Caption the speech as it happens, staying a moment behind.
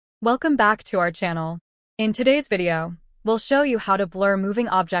Welcome back to our channel. In today's video, we'll show you how to blur moving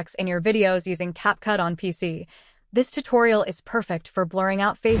objects in your videos using CapCut on PC. This tutorial is perfect for blurring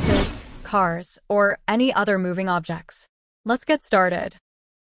out faces, cars, or any other moving objects. Let's get started.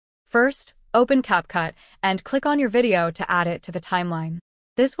 First, open CapCut and click on your video to add it to the timeline.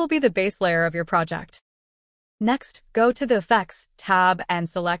 This will be the base layer of your project. Next, go to the Effects tab and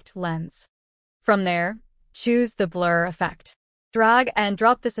select Lens. From there, choose the Blur effect. Drag and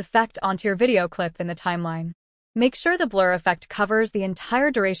drop this effect onto your video clip in the timeline. Make sure the blur effect covers the entire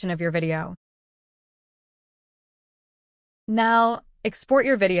duration of your video. Now, export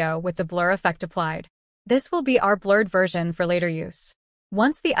your video with the blur effect applied. This will be our blurred version for later use.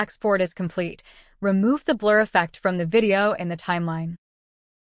 Once the export is complete, remove the blur effect from the video in the timeline.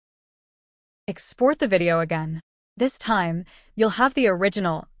 Export the video again. This time, you'll have the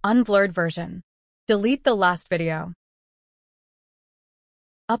original, unblurred version. Delete the last video.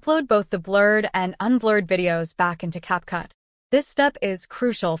 Upload both the blurred and unblurred videos back into CapCut. This step is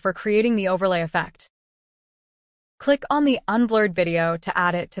crucial for creating the overlay effect. Click on the unblurred video to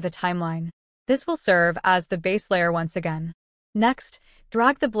add it to the timeline. This will serve as the base layer once again. Next,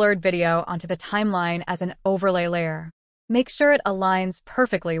 drag the blurred video onto the timeline as an overlay layer. Make sure it aligns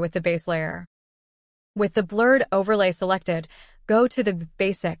perfectly with the base layer. With the blurred overlay selected, go to the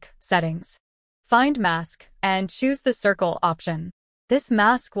Basic settings. Find Mask and choose the Circle option. This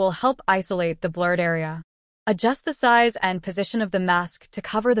mask will help isolate the blurred area. Adjust the size and position of the mask to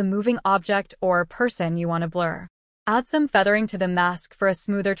cover the moving object or person you want to blur. Add some feathering to the mask for a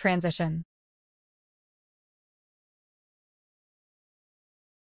smoother transition.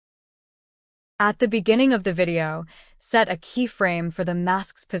 At the beginning of the video, set a keyframe for the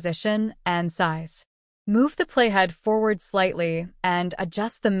mask's position and size. Move the playhead forward slightly and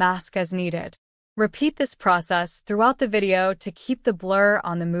adjust the mask as needed. Repeat this process throughout the video to keep the blur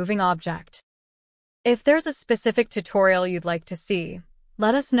on the moving object. If there's a specific tutorial you'd like to see,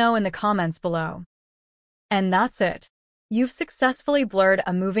 let us know in the comments below. And that's it. You've successfully blurred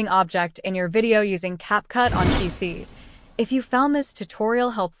a moving object in your video using CapCut on PC. If you found this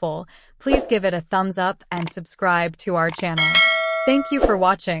tutorial helpful, please give it a thumbs up and subscribe to our channel. Thank you for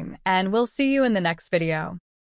watching, and we'll see you in the next video.